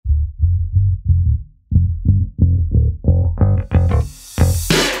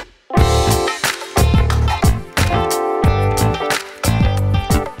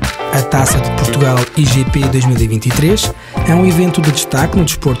Taça de Portugal IGP 2023 é um evento de destaque no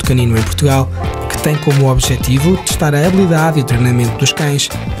desporto canino em Portugal, que tem como objetivo testar a habilidade e o treinamento dos cães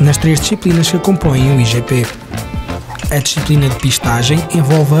nas 3 disciplinas que compõem o IGP. A disciplina de Pistagem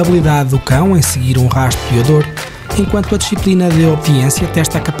envolve a habilidade do cão em seguir um rasto e odor, enquanto a disciplina de Obediência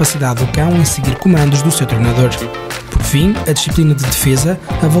testa a capacidade do cão em seguir comandos do seu treinador. Por fim, a disciplina de Defesa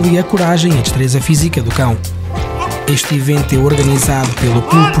avalia a coragem e a destreza física do cão. Este evento é organizado pelo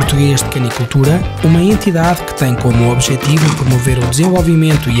Clube Português de Canicultura, uma entidade que tem como objetivo promover o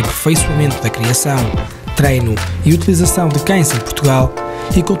desenvolvimento e aperfeiçoamento da criação, treino e utilização de cães em Portugal,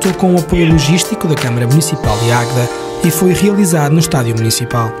 e contou com o apoio logístico da Câmara Municipal de Águeda e foi realizado no Estádio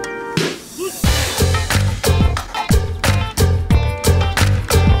Municipal.